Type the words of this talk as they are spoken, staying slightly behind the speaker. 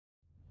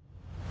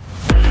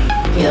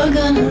You're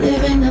gonna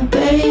live in the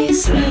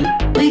basement.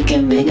 We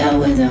can make out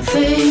with our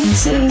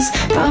faces.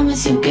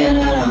 Promise you get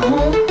out of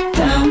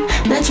hometown.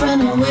 Let's run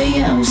away,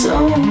 yeah, I'm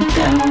so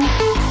down.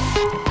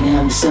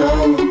 Yeah, I'm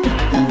so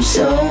yeah, I'm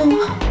so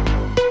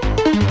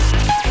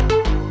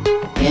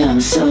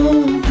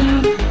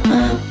down.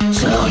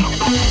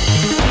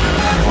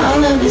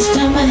 All of this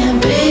time I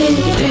had big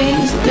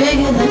dreams,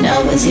 bigger than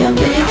Elvis, yeah,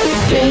 big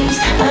dreams.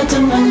 I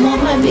told my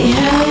mom I'd be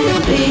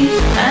happy.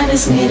 I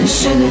just need a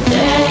sugar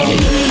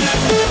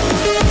daddy.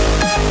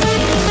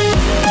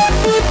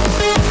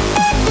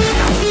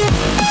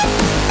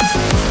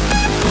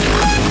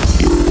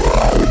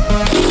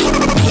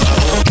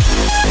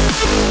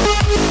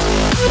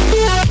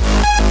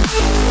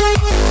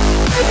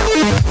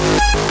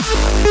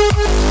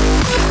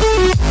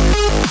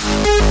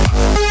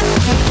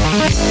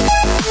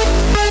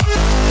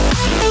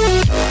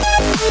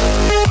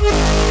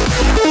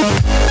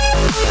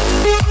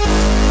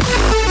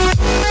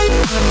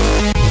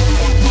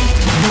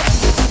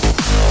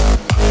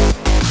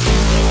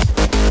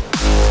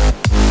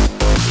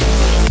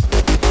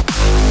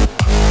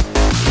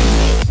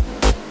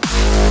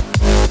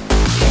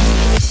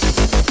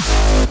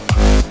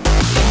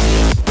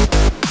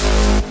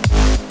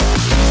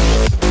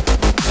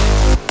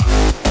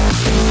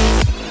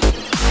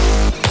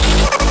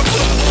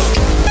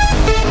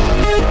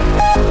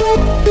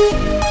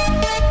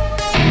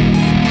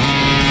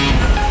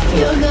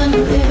 You're gonna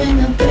live in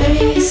the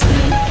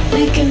basement.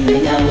 We can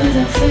make out with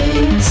our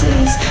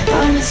faces.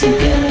 Promise you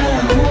get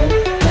out of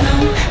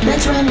hometown.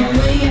 Let's run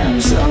away, yeah, I'm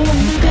so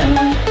down.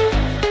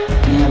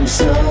 Yeah, I'm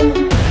so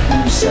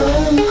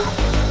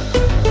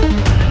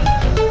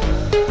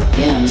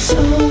yeah, I'm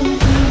so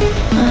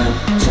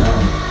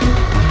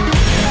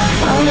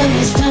all of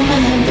this time I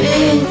had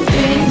big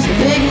dreams,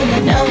 bigger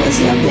than Elvis,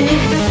 yeah, big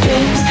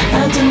dreams.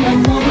 I told my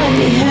mom I'd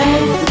be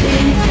happy.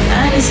 I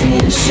just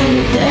need a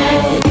sugar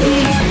daddy.